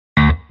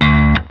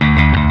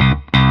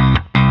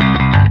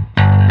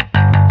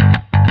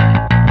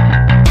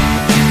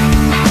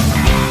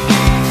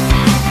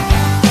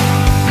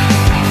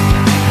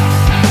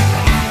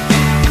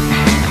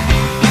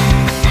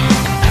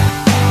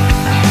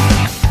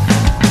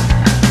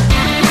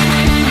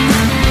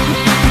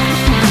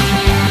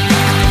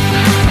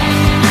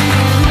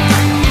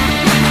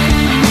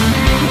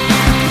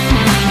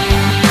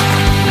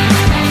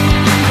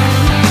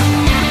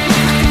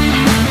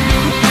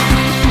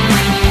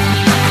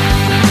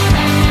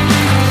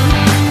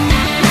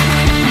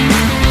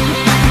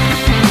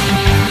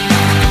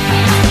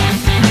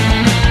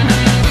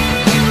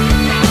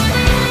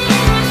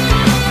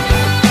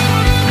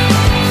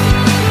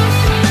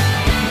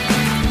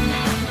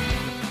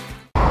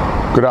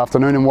Good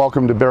afternoon and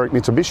welcome to Berwick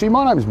Mitsubishi.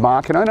 My name is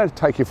Mark and I'm going to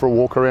take you for a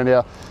walk around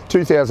our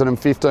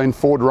 2015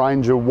 Ford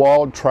Ranger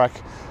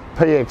Wildtrak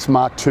PX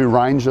Mark II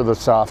Ranger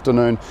this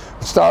afternoon.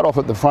 We'll start off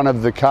at the front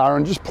of the car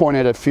and just point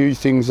out a few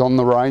things on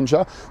the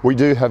Ranger. We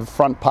do have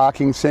front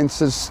parking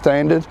sensors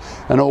standard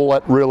and all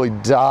that really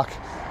dark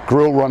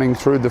grille running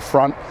through the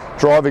front,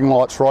 driving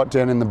lights right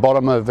down in the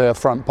bottom of our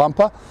front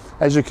bumper.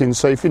 As you can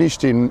see,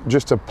 finished in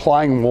just a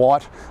plain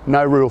white,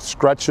 no real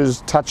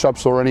scratches,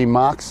 touch-ups or any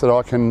marks that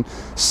I can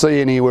see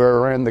anywhere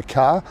around the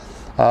car.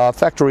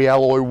 Factory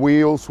alloy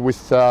wheels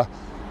with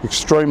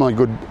extremely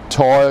good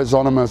tyres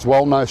on them as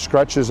well, no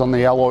scratches on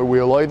the alloy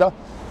wheel either.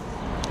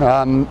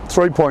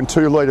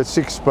 3.2 litre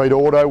 6-speed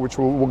auto, which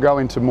we'll go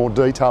into more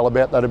detail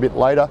about that a bit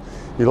later.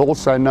 You'll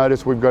also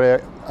notice we've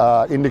got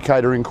our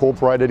indicator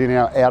incorporated in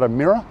our outer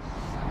mirror,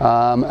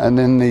 and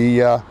then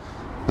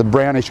the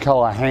brownish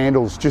colour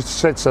handles just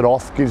sets it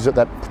off, gives it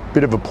that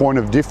bit of a point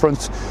of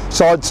difference.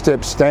 Side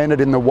step standard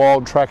in the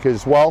Wildtrak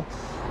as well,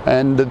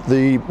 and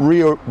the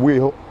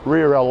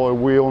rear alloy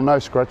wheel, no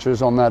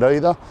scratches on that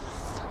either.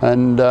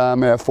 And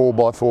our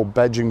 4x4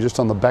 badging just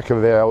on the back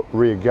of our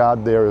rear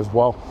guard there as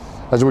well.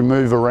 As we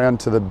move around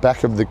to the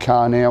back of the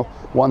car now,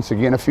 once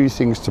again a few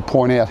things to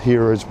point out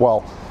here as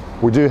well.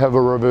 We do have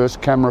a reverse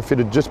camera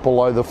fitted just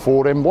below the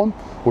Ford emblem.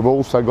 We've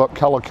also got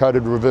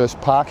colour-coded reverse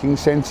parking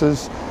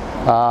sensors.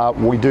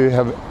 We do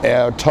have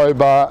our tow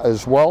bar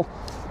as well,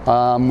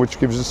 which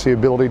gives us the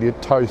ability to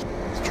tow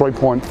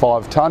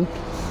 3.5 tonne.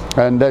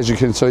 And as you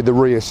can see, the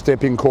rear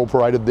step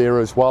incorporated there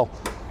as well.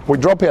 We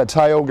drop our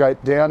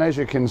tailgate down, as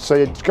you can see,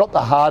 it's got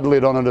the hard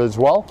lid on it as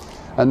well.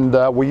 And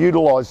we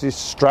utilise this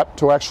strap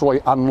to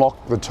actually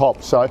unlock the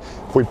top. So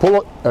if we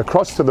pull it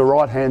across to the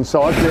right-hand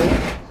side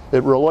there,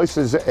 it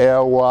releases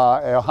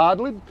our hard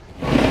lid,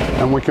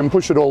 and we can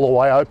push it all the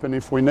way open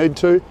if we need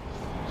to.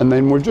 And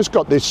then we've just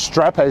got this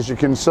strap, as you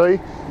can see,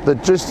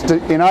 that just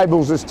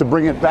enables us to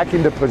bring it back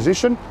into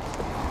position.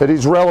 It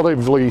is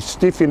relatively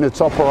stiff in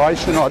its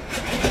operation. I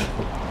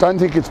don't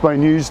think it's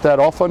been used that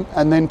often.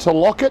 And then to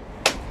lock it,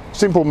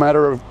 simple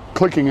matter of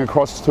clicking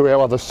across to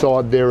our other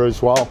side there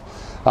as well.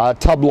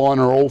 Tub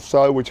liner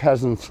also, which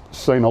hasn't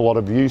seen a lot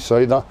of use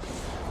either.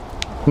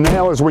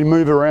 Now as we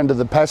move around to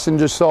the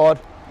passenger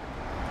side,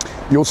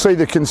 you'll see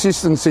the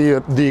consistency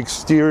of the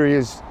exterior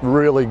is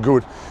really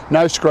good.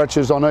 No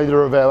scratches on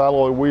either of our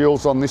alloy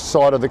wheels on this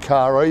side of the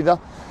car either.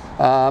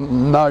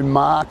 No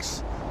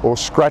marks or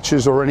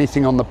scratches or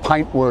anything on the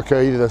paintwork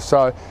either.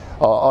 So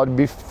I'd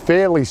be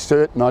fairly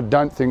certain I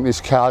don't think this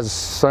car's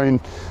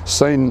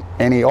seen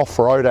any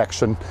off-road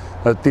action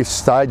at this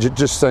stage. It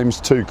just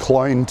seems too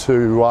clean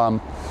to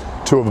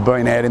have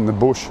been out in the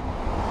bush.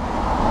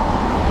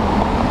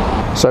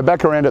 So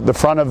back around at the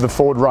front of the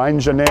Ford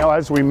Ranger now,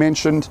 as we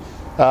mentioned,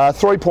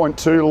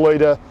 3.2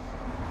 litre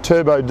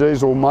turbo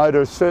diesel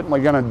motor is certainly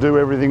going to do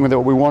everything with it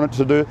we want it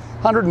to do.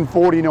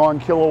 149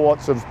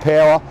 kilowatts of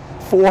power,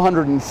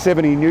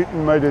 470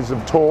 newton meters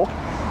of torque.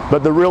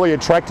 But the really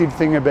attractive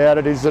thing about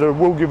it is that it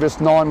will give us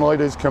 9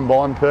 litres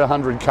combined per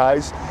 100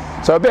 k's.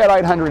 So about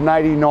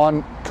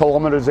 889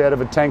 kilometres out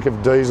of a tank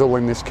of diesel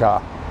in this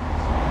car.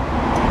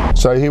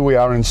 So here we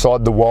are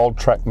inside the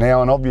Wildtrak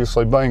now, and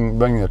obviously being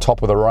the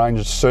top of the range,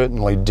 it's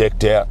certainly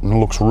decked out and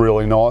looks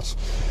really nice.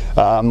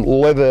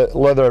 Leather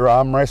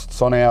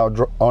armrests on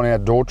our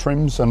door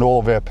trims, and all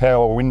of our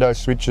power window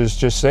switches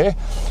just there.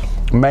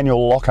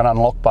 Manual lock and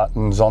unlock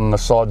buttons on the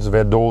sides of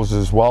our doors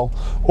as well.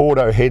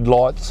 Auto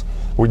headlights.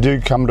 We do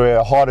come to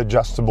our height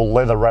adjustable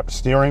leather wrapped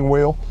steering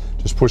wheel.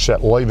 Just push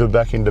that lever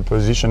back into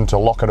position to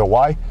lock it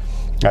away.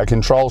 Our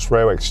controls for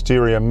our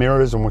exterior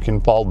mirrors, and we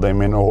can fold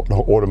them in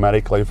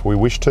automatically if we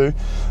wish to.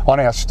 On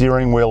our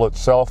steering wheel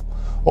itself,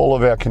 all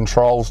of our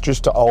controls,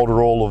 just to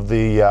alter all of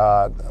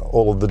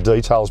the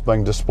details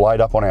being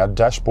displayed up on our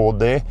dashboard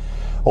there.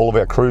 All of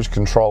our cruise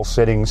control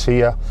settings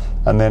here,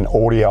 and then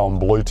audio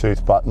and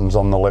Bluetooth buttons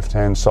on the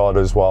left-hand side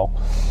as well.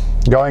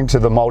 Going to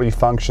the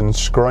multi-function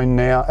screen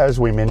now, as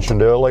we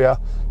mentioned earlier,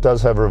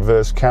 does have a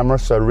reverse camera,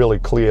 so really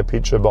clear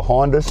picture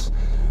behind us.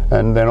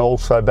 And then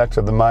also back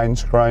to the main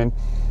screen,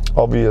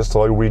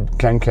 obviously we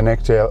can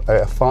connect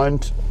our phone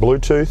to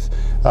Bluetooth,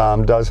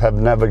 does have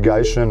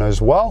navigation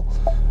as well,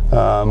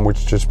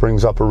 which just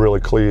brings up a really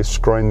clear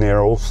screen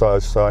there also.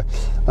 So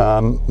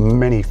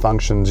many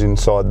functions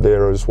inside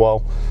there as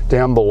well.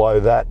 Down below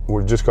that,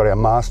 we've just got our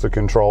master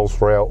controls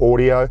for our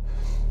audio,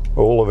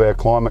 all of our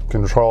climate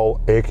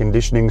control, air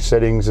conditioning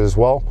settings as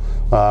well.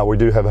 We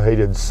do have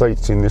heated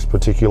seats in this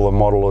particular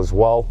model as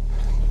well.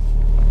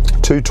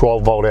 Two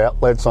 12-volt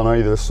outlets on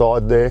either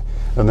side there,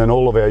 and then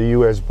all of our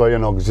USB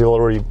and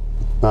auxiliary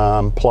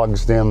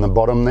plugs down the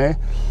bottom there.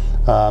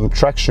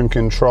 Traction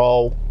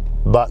control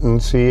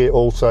buttons here,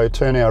 also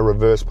turn our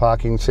reverse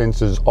parking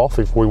sensors off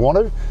if we want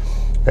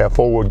to. Our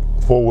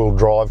four-wheel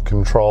drive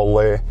control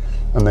there,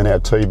 and then our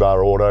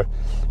T-bar auto.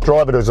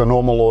 Drive it as a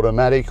normal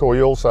automatic, or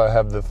you also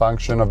have the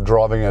function of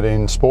driving it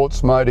in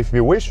sports mode if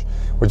you wish,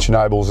 which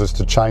enables us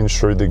to change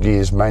through the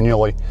gears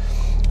manually.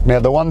 Now,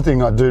 the one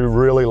thing I do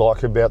really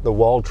like about the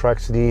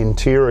Wildtrak's the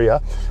interior.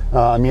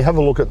 You have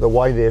a look at the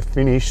way they're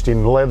finished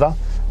in leather.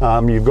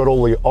 You've got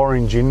all the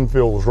orange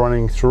infills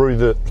running through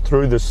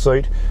the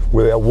seat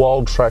with our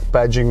Wildtrak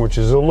badging, which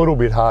is a little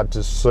bit hard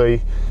to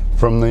see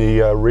from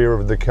the rear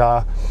of the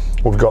car.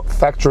 We've got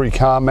factory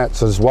car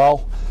mats as well,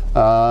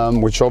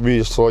 which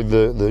obviously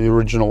the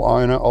original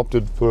owner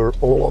opted for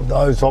all of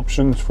those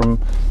options from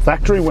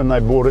factory when they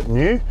bought it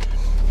new.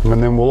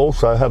 And then we'll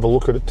also have a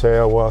look at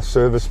our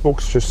service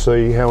books, just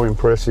see how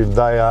impressive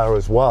they are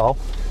as well.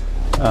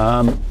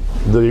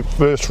 The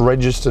first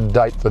registered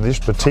date for this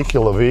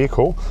particular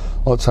vehicle,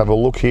 let's have a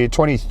look here,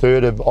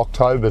 23rd of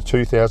October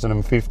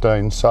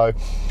 2015. So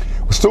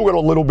we've still got a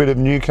little bit of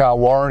new car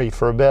warranty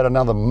for about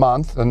another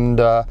month, and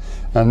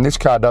this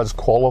car does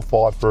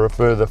qualify for a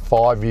further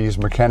 5 years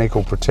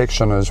mechanical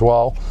protection as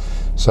well.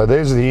 So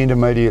there's the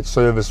intermediate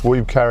service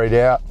we've carried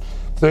out,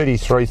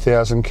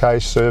 33,000 k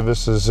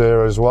services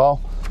there as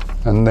well,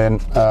 and then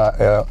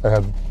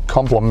our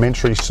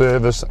complimentary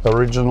service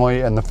originally,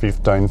 and the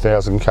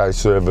 15,000 k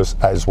service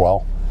as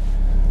well.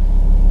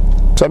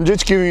 So I'm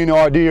just giving you an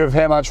idea of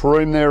how much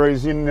room there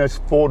is in this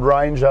Ford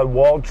Ranger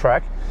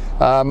Wildtrak.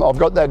 I've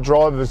got that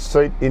driver's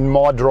seat in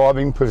my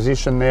driving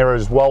position there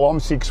as well. I'm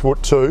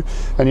 6'2",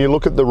 and you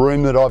look at the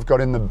room that I've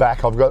got in the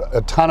back, I've got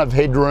a ton of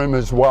headroom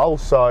as well,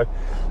 so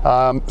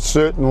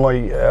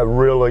certainly a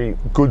really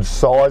good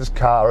size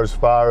car as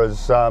far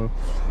as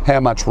how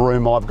much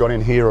room I've got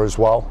in here as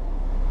well.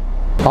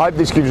 I hope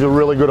this gives you a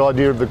really good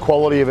idea of the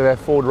quality of our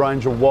Ford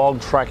Ranger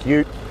Wildtrak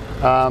ute.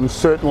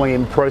 Certainly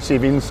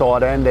impressive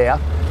inside and out.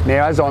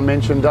 Now, as I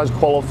mentioned, does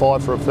qualify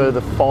for a further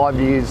 5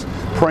 years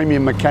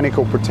premium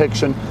mechanical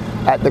protection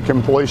at the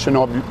completion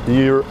of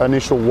your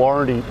initial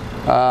warranty,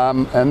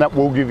 and that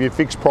will give you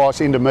fixed price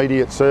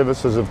intermediate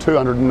services of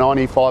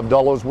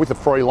 $295 with a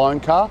free loan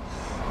car,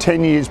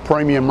 10 years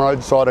premium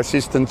roadside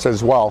assistance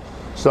as well.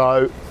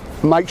 So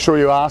make sure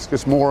you ask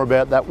us more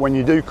about that when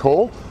you do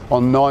call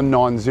on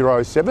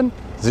 9907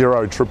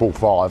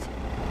 0555.